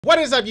What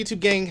is up,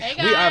 YouTube gang? Hey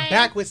we are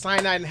back with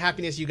Cyanide and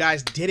Happiness. You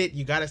guys did it.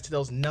 You got us to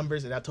those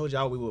numbers, and I told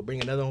y'all we will bring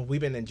another one. We've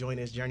been enjoying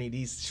this journey.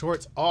 These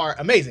shorts are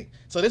amazing.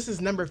 So this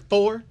is number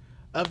 4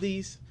 of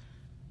these.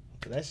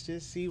 Let's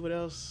just see what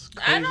else.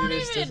 I don't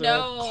even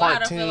know how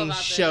to feel about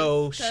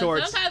show this.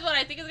 Shorts. Sometimes what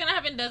I think is gonna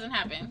happen doesn't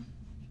happen.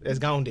 It's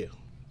gonna do.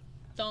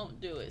 Don't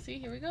do it. See,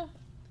 here we go.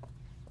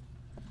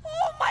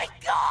 Oh my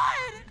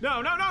God!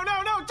 No!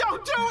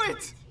 Don't do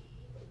it!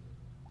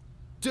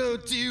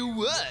 Don't do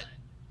what?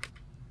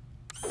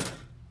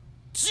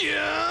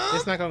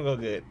 It's not gonna go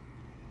good.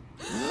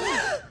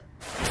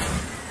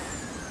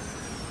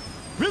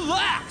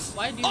 Relax!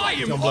 Why do I am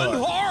It's gonna blow up.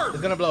 unharmed!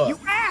 It's gonna blow up. You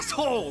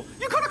asshole!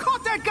 You could have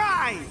caught that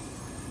guy!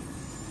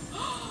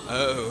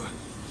 Oh,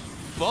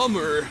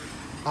 bummer.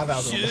 I thought it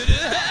was Should gonna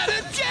blow up. have had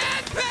a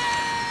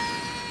jetpack!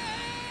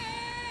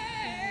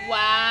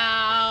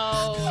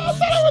 Wow. I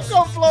thought it was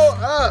gonna blow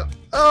up.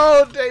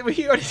 Oh, David,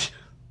 he already.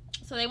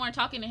 So they weren't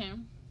talking to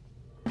him.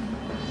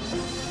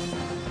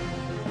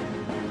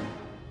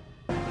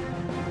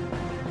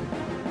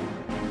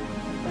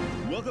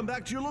 Welcome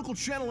back to your local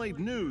Channel 8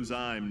 News.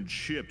 I'm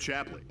Chip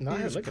Chapley. No,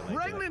 Is looking like that.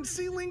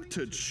 pregnancy linked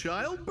to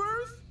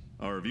childbirth?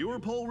 Our viewer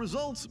poll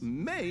results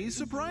may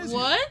surprise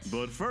What? you.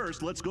 But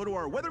first, let's go to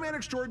our weatherman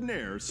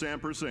extraordinaire,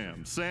 Sam.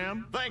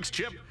 Sam? Thanks,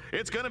 Chip.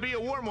 It's going to be a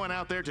warm one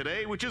out there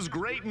today, which is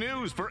great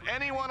news for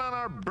anyone on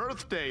our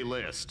birthday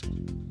list.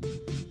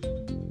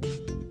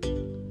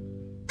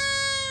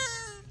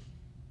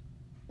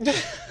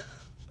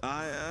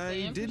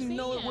 I Sam didn't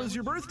know it Sam. was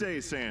your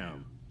birthday,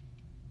 Sam.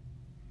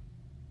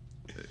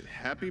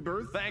 Happy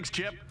birthday. Thanks,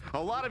 Chip.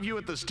 A lot of you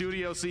at the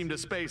studio seem to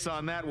space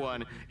on that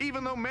one,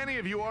 even though many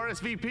of you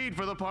RSVP'd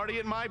for the party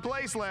at my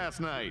place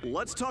last night.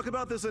 Let's talk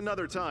about this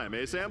another time,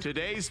 eh, Sam?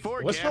 Today's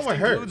What's forecast wrong with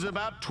her? includes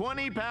about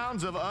 20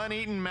 pounds of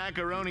uneaten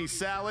macaroni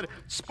salad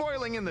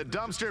spoiling in the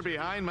dumpster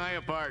behind my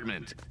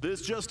apartment.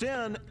 This just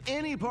in,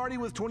 any party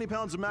with 20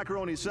 pounds of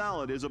macaroni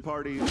salad is a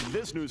party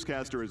this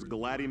newscaster is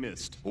glad he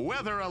missed.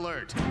 Weather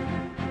alert.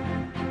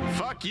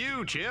 Fuck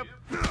you, Chip.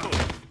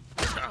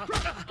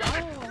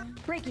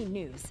 Breaking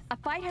news. A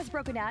fight has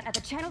broken out at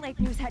the Channel 8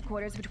 News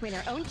headquarters between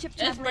our own Chip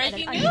It's Chapley and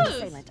an breaking unknown news.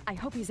 assailant. I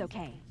hope he's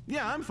okay.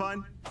 Yeah, I'm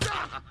fine.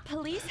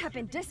 Police have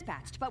been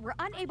dispatched, but were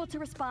unable to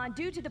respond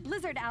due to the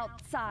blizzard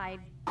outside.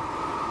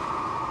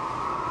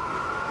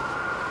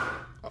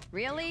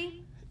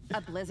 Really?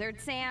 A blizzard,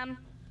 Sam?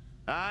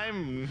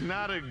 I'm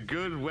not a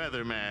good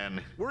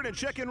weatherman. We're gonna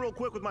check in real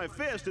quick with my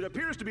fist. It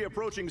appears to be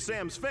approaching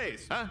Sam's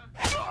face. Huh?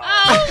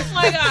 Oh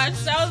my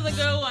gosh, that was a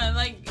good one.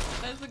 Like,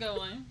 that's a good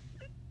one.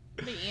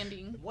 The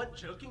ending. What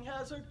joking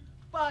hazard?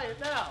 Buy it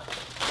now.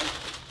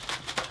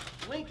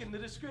 Link in the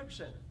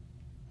description.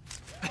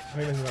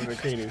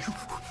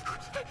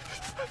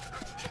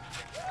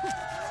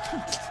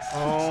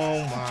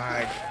 Oh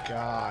my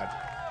God!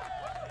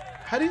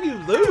 How did you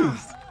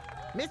lose?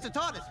 Mr.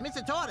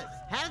 Tortoise,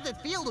 how does it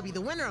feel to be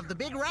the winner of the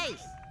big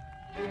race?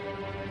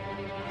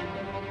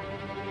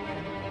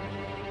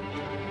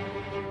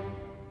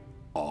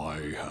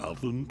 I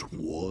haven't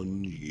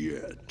won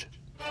yet.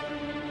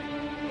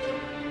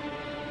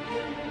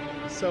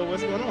 So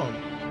what's going on?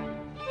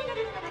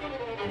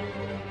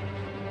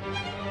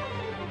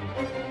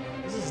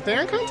 Is this a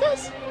staring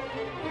contest?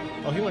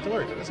 Oh, he went to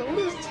work. So what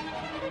is this?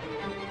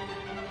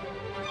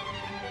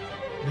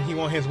 Did he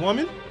want his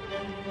woman?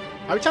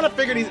 I'm trying to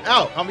figure these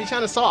out. I'm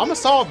trying to solve. I'm gonna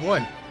solve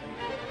one.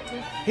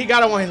 He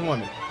gotta want his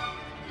woman.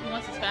 He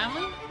wants his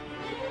family?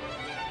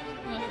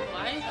 He wants his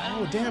wife? I don't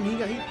Oh know. damn, he.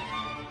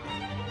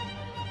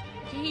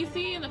 Can he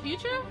see in the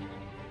future?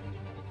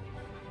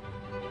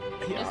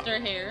 Mr.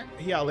 Hair.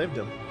 He outlived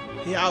him.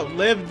 He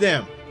outlived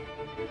them.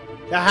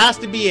 That has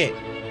to be it.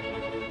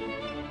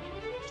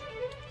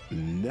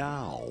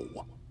 Now,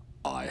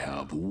 I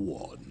have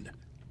won.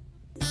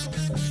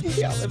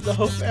 He outlived the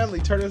whole family.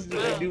 Turtles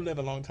they do live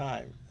a long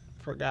time.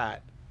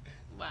 Forgot.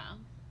 Wow.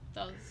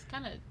 That was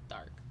kind of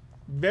dark.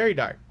 Very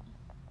dark.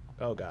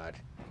 Oh God.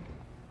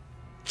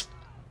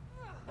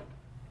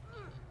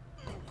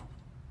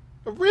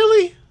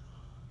 Really?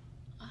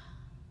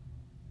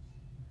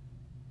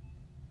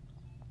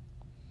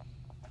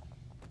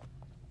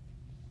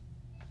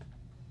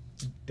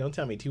 Don't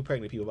tell me 2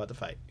 pregnant people about to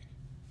fight.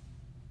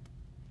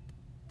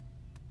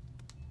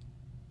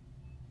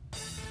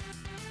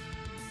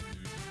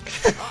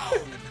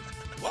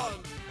 What?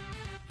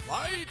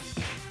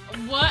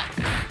 What?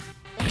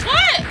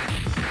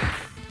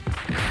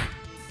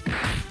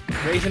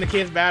 Raising the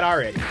kids bad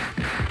already.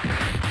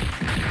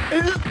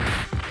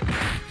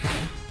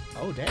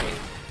 Oh dang.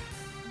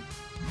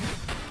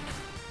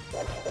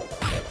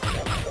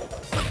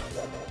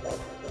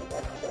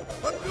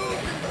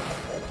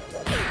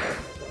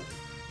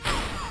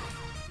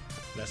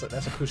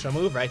 That's a crucial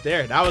move right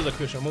there. That was a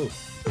crucial move.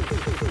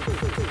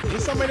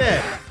 Get some of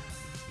that.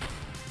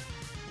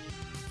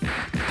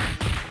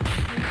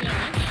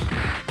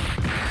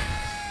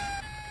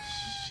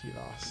 She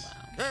lost.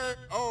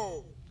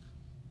 Oh,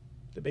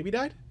 The baby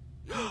died?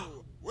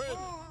 win.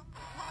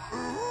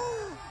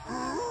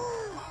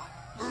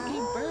 She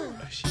gave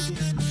birth. She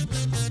did.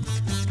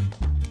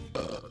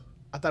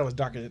 thought it was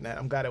darker than that.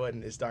 I'm glad it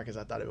wasn't as dark as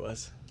I thought it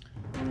was.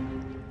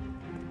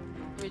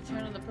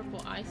 Return on the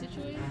purple eye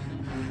situation.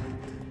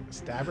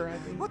 Stabber, I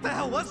think. What the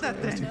hell was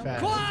that That's thing? too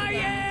fast.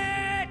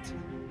 Quiet!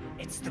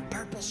 It's the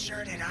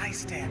purple-shirted eye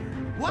stabber.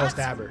 Oh, What?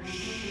 Stabber.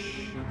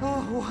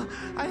 Oh,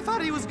 I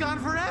thought he was gone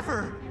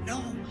forever.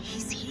 No,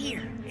 he's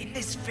here, in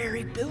this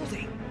very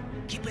building.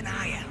 Keep an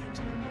eye out.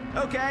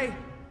 Okay.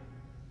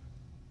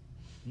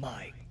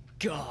 My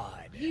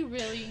God. He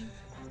really.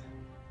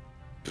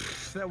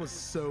 That was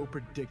so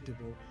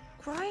predictable.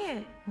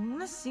 Quiet. I want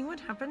to see what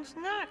happens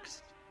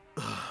next.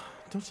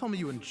 Don't tell me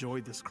you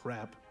enjoyed this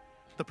crap.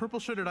 The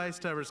purple-shirted eye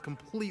stabber is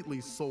completely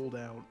sold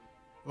out.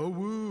 Oh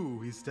woo,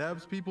 he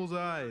stabs people's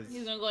eyes.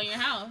 He's gonna go in your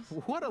house.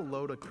 What a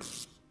load of...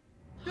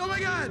 Oh my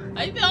god!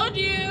 I told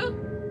you.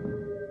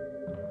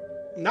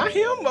 Not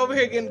him over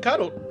here getting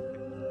cuddled.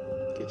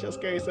 Get your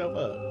scary self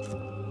up.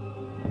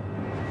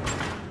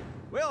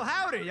 Well,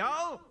 howdy,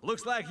 y'all.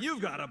 Looks like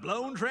you've got a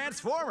blown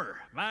transformer.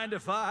 Mind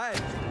if I...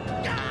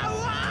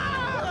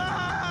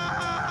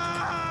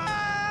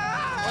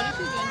 What if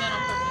she's doing that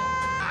on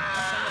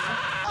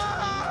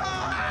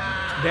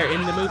purpose? They're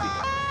in the movie.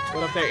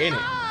 What if they're in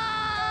it?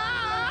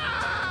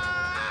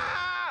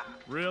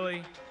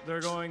 Really? They're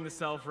going the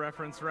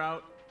self-reference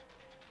route?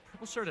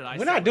 Purple-shirted eye.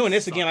 We're not doing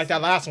this again like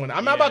that last one.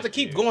 I'm not about to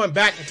keep going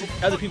back into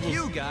other people's...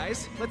 You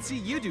guys, let's see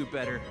you do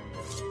better.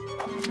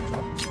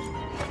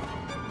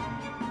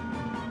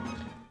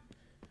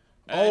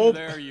 And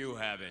there you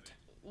have it.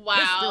 Wow.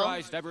 Mr.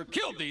 Eye Stabber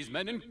killed these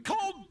men in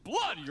cold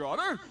blood, Your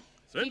Honor.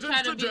 He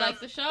tried to be like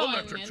the show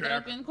and ended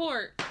up in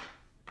court.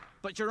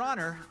 But, Your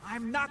Honor,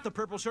 I'm not the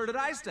purple-shirted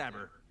eye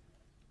stabber.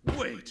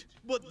 Wait,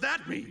 but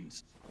that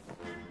means...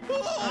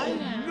 Oh,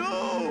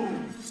 no!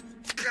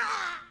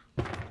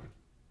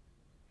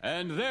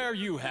 And there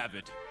you have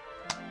it.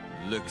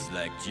 Looks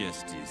like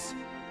justice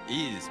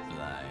is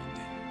blind.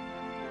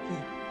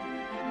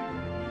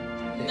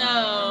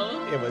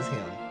 No. It was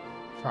him.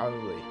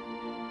 Probably.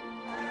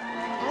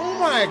 Oh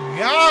my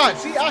god!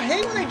 See, I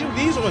hate when they do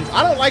these ones.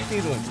 I don't like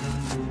these ones.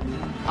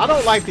 I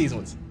don't like these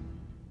ones.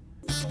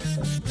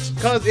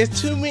 Because it's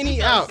too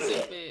many out.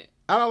 Stupid.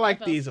 I don't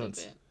like these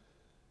ones.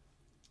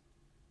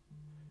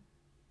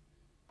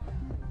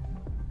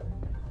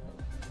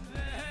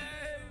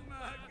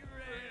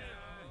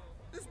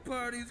 This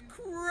party's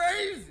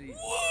crazy.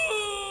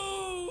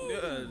 Whoa!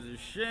 It's a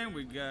shame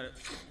we got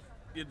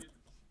it.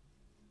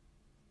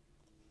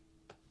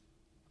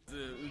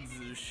 It's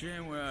a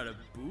shame we're out of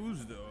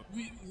booze, though.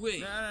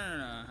 Wait. No.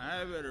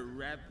 I better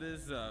wrap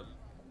this up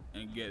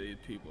and get these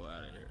people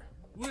out of here.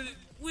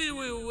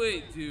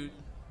 Wait, dude.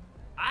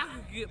 I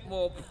could get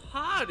more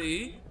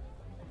party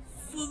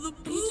for the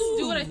booze. Did he just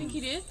do what I think he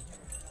did?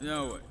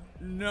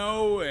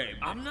 No way.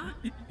 I'm not.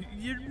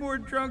 You're more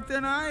drunk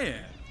than I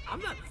am. I'm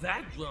not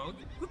that drunk.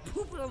 We're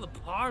pooping on the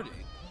party.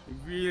 I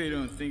really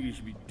don't think you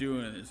should be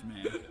doing this,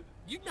 man.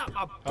 You're not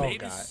my Oh,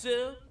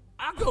 babysitter.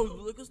 I go to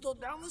the liquor store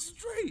down the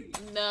street.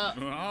 No.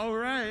 All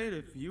right,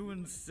 if you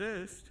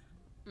insist.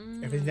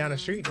 If it's down the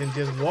street, then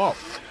just walk.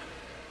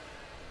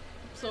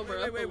 Sober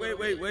up a little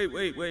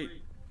Wait.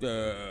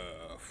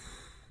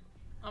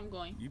 I'm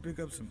going. You pick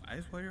up some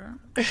ice while you're out?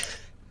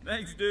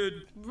 Thanks,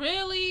 dude.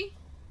 Really?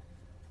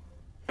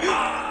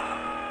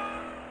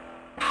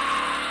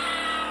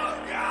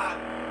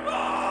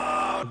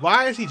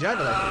 Why is he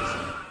driving like this?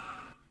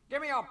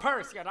 Give me your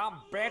purse, you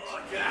dumb bitch.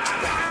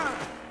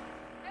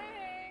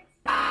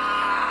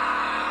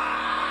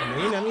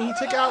 I mean, he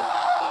took out...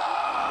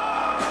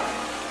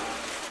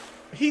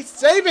 He's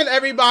saving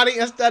everybody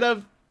instead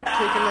of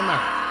taking them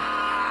out.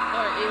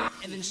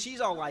 And then she's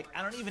all like,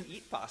 I don't even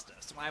eat pasta.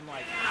 So I'm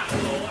like...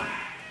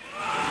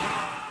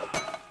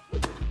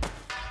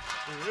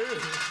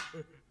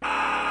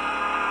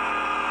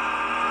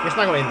 It's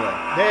not going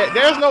anywhere.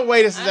 There's no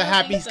way this is a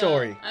happy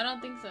story. I don't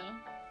think so.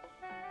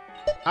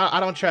 I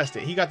don't trust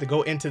it. He got to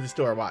go into the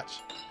store. Watch.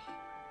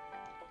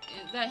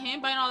 Is that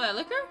him buying all that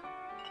liquor?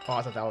 Oh,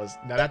 I thought that was...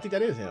 No, I think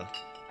that is him.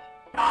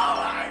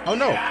 Oh,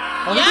 no.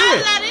 Oh, Yeah, he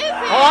did. that is him.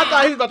 Oh, I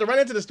thought he was about to run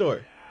into the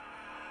store.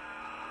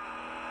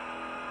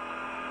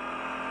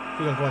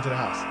 We're going to go into the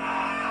house.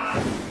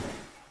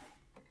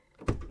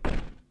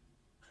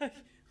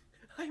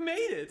 I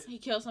made it. He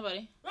killed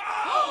somebody.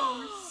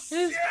 Oh,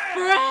 his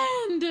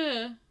friend.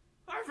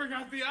 I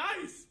forgot the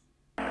ice.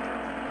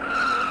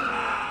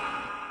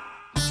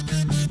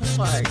 Oh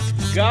my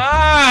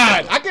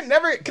God. I can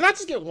never... Can I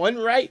just get one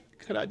right?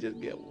 Could I just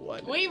get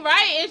one? We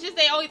right. It's just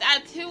they always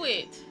add to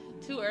it.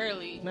 Too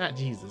early. Not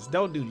Jesus.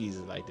 Don't do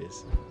Jesus like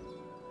this.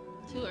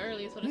 Too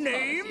early is what it's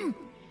Name?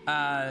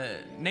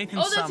 Nathan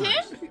Oh, that's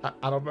Summers. him?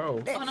 I don't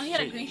know. Oh, no, he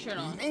had a green shirt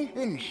on.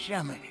 Nathan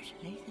Summers.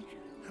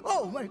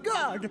 Oh my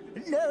God!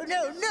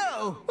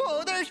 No!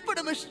 Oh, there's been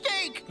a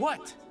mistake!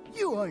 What?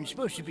 You aren't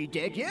supposed to be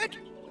dead yet,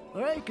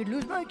 or I could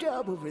lose my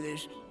job over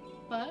this.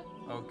 What?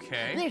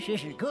 Okay. This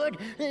isn't good.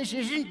 This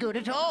isn't good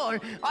at all.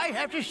 I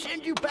have to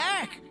send you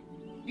back.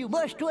 You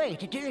must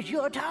wait until it's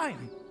your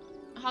time.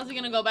 How's he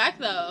gonna go back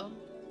though?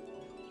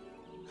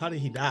 How did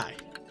he die?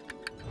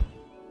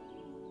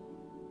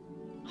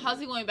 How's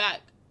he going back?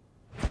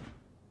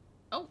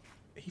 Oh.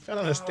 He fell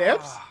on the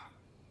steps?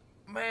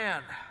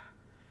 Man,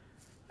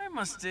 I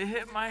must have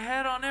hit my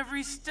head on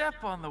every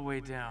step on the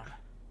way down.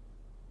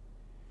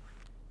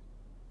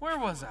 Where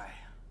was I?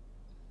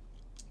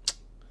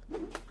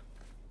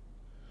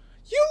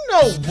 You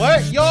know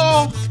what,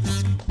 y'all?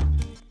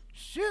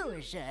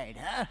 Suicide,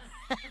 huh?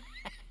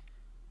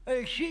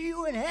 I'll see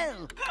you in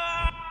hell.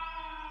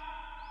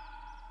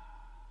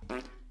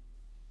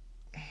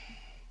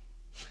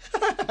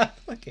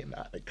 Fucking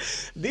not.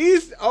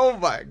 These, oh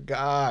my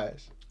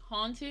gosh.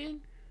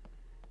 Haunted?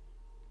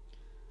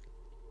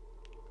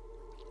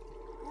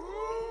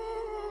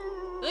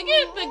 Look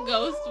at the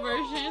ghost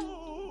version.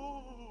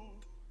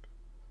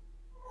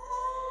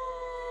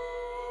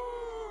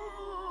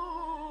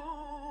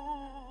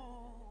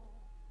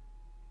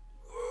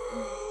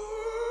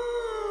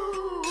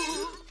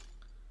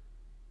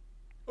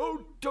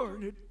 Oh,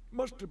 darn it.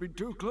 Must have been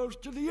too close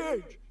to the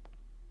edge.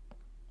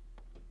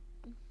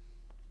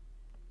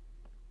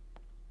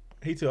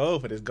 He too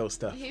old for this ghost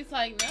stuff. He's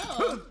like,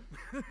 no.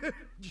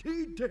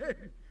 Gee, dang.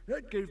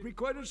 That gave me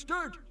quite a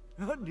start.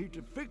 I need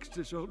to fix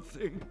this old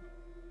thing.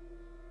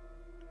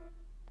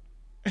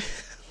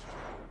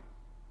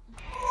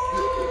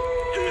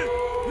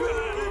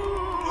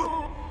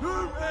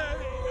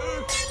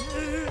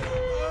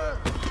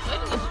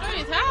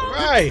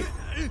 Right.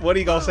 What are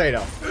you gonna say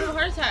though? He has a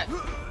heart attack.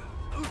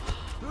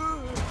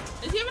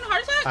 Is he having a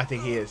heart attack? I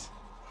think he is.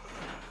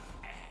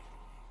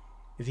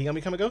 Is he gonna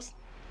become a ghost?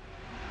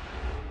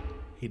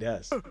 He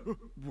does.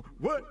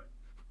 What?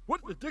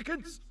 What the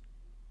dickens?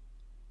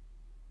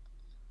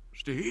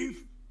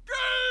 Steve?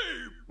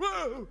 Gabe!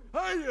 Whoa!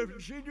 I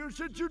haven't seen you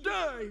since you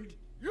died.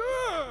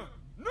 Yeah!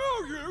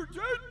 No, you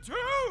did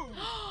too!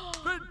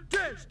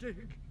 Fantastic!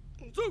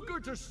 So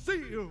good to see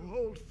you,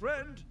 old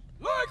friend.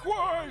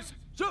 Likewise!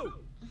 So,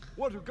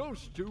 what do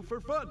ghosts do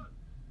for fun?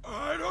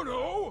 I don't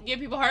know. Give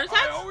people heart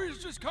attacks? I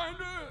always just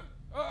kinda,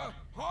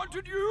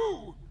 haunted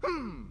you.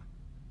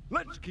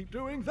 Let's keep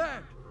doing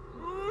that.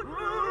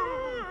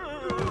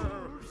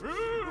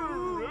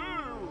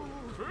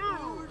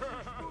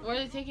 Where are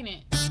they taking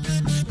it?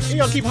 He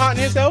gonna keep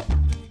haunting himself?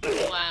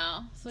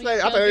 Wow. So I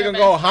thought he was gonna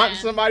go haunt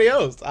somebody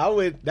else.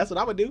 That's what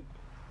I would do.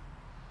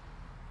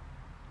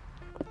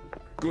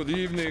 Good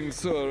evening,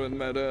 sir and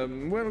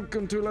madam.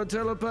 Welcome to La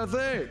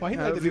Telepathy. Why he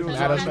like Have to do you some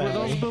done Addams with us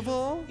Family?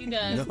 before? He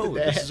does. No,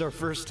 this is our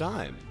first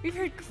time. We've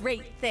heard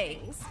great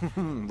things.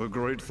 The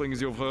great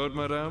things you've heard,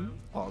 madam,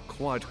 are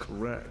quite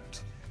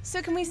correct. So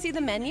can we see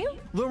the menu?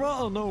 There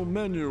are no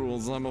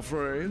menus, I'm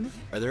afraid.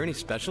 Are there any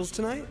specials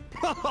tonight?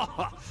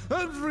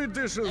 Every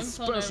dish I'm is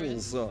so special,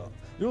 nervous. sir.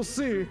 You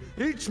see,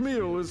 each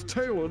meal is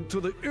tailored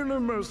to the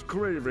innermost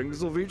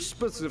cravings of each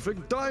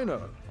specific diner.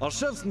 Our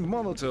chefs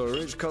monitor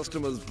each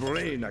customer's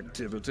brain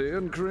activity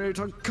and create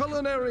a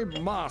culinary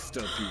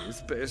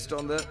masterpiece based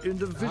on their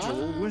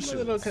individual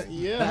wishes.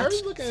 Yeah,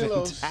 hers looking a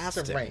little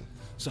fantastic. strange.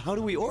 So how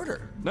do we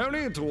order? No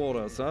need to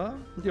order, sir.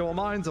 Your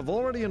minds have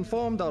already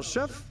informed our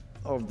chef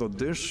of the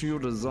dish you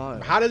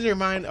desire. How does your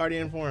mind already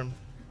inform?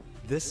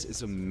 This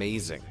is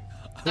amazing.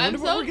 I I'm wonder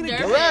so where we're gonna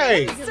nervous go.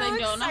 Right. because I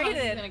don't know how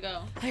this is gonna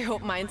go. I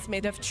hope mine's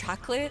made of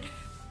chocolate,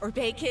 or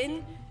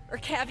bacon, or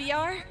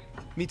caviar.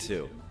 Me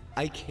too.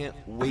 I can't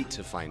wait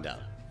to find out.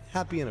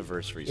 Happy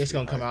anniversary. It's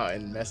gonna come sweetheart. out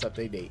and mess up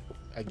their date.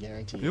 I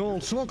guarantee you. Your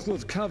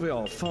chocolate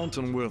caviar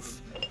fountain with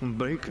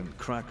bacon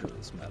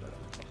crackers, madam.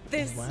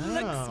 This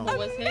Wow. looks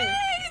What's his?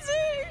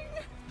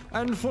 amazing!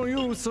 And for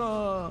you,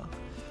 sir,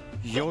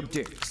 your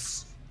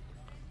dicks.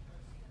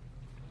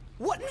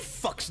 What in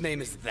fuck's name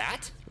is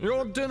that?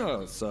 Your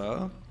dinner,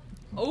 sir.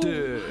 Oh.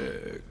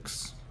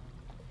 Dicks.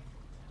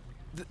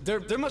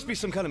 There must be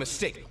some kind of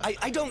mistake.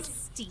 I don't.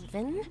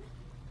 Steven?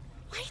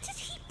 Why did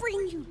he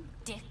bring you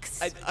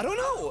dicks? I don't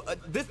know.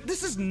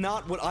 This is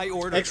not what I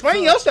ordered.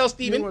 Explain yourself,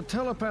 You Steven. were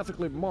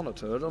telepathically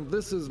monitored, and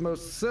this is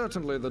most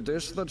certainly the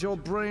dish that your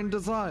brain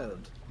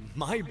desired.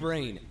 My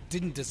brain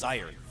didn't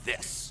desire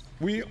this.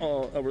 We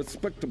are a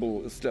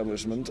respectable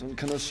establishment and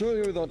can assure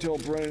you that your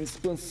brain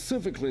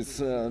specifically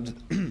said,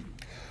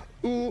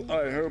 ooh,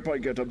 I hope I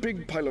get a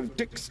big pile of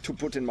dicks to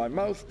put in my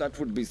mouth. That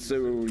would be so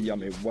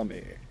yummy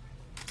wummy,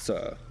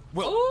 sir.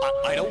 Well,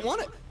 I don't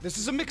want it. This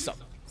is a mix-up.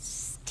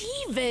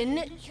 Steven,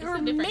 you're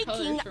different making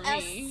colors for a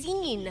me.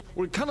 scene.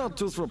 We cannot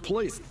just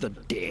replace the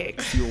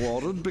dicks you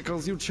ordered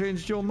because you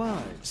changed your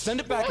mind.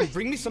 Send it back and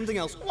bring me something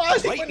else Why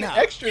is he right putting now.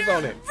 extras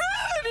on it?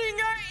 Ruining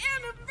our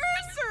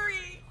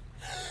anniversary!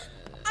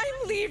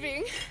 I'm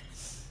leaving.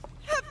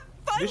 Have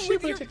fun Did she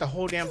with really your take the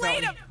whole damn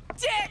plate fountain? of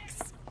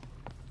dicks!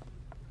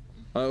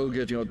 I'll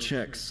get your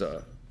check,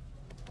 sir.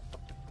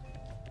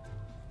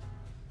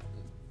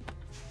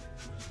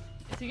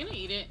 Is he gonna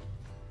eat it?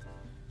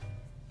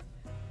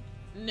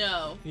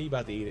 No. He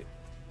about to eat it.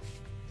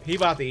 He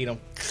about to eat them.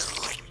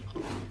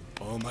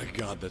 Oh my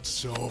god, that's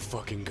so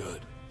fucking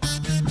good.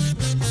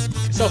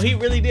 So he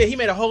really did. He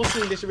made a whole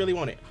scene that she really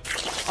wanted.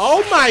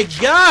 Oh my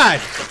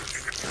god!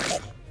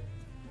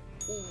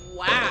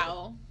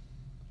 Wow.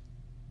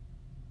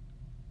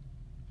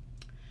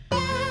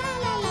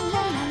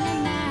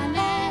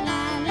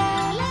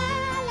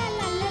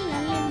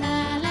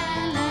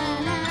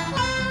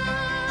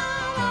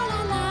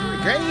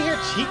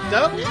 cheap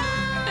though.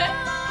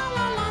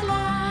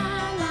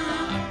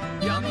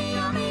 Yummy,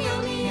 yummy,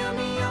 yummy,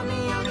 yummy, yummy,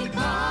 yummy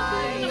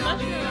pie.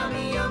 Yummy,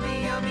 yummy, yummy,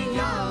 yummy,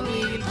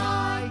 yummy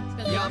pie.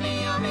 Yummy,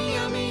 yummy,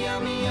 yummy,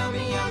 yummy,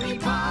 yummy, yummy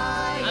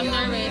pie. I'm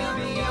nervous.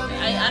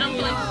 I don't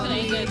feel like this is gonna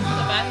be good. This is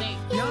a bad thing.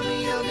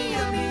 Yummy, yummy,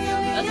 yummy,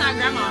 yummy. That's not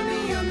grandma.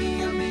 Yummy, yummy,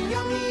 yummy,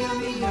 yummy,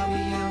 yummy,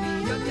 yummy,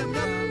 yum, yum,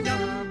 yum,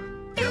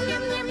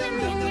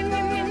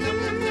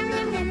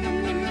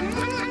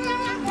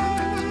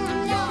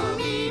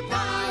 yummy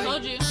pie.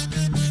 Told you.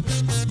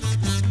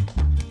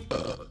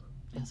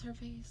 That's her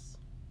face.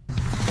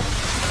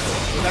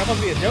 Was that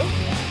supposed to be a joke?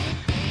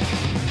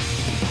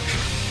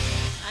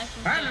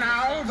 And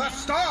now, the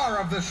star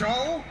of the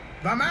show,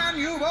 the man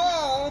you've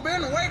all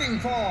been waiting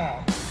for,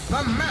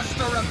 the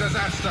master of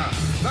disaster,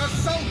 the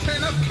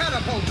sultan of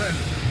catapulting,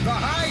 the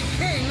high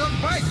king of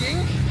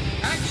biking,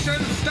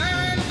 Action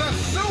Stan, the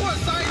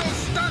suicidal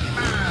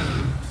stuntman.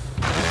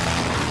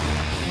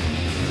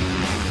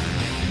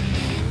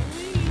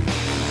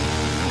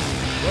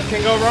 What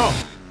can go wrong?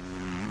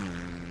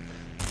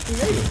 He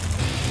made it.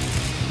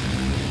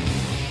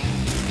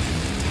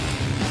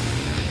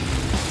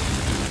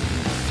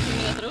 Can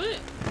we go through it?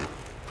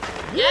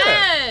 Yeah.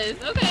 Yes.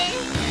 Okay.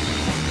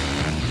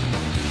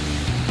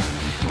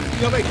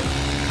 You gonna make it?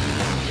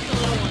 It's a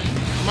little one.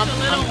 It's a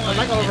little one. I'm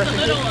not gonna It's a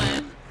little rush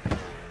one.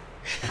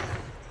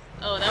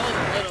 Oh, that was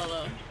little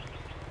though.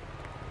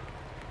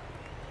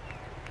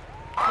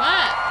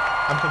 What?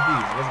 I'm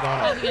confused. What's going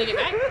on? Oh, we gotta get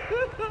back?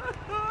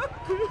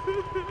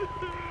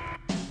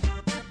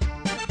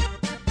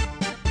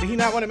 Did he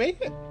not want to make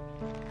it?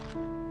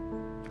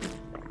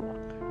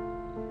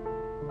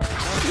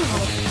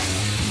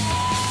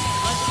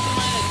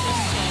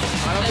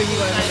 I don't think he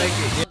wanted to make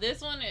it.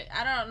 This one,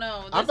 I don't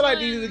know. I feel like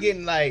these are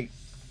getting like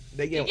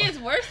they get. It gets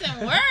worse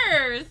and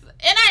worse.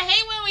 And I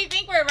hate when we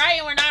think we're right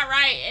and we're not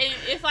right.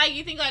 It's like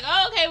you think like,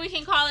 oh, okay, we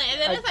can call it, and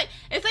then it's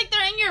like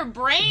they're in your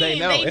brain. They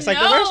know. It's know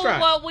like the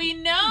restaurant. What we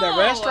know.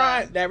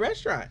 That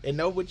restaurant. It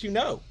know what you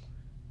know.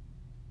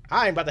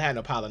 I ain't about to have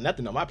no pile of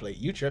nothing on my plate.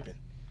 You tripping?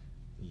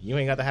 You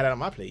ain't got to have that on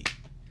my plate.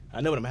 I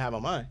know what I'm gonna have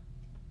on mine.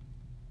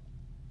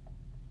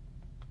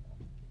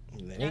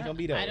 And it ain't gonna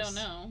be those. I don't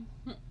know.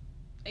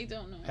 I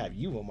don't know. Have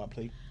you on my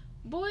plate?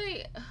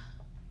 Boy.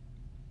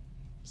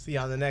 See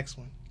y'all on the next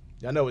one.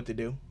 Y'all know what to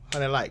do.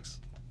 100 likes.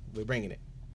 We're bringing it.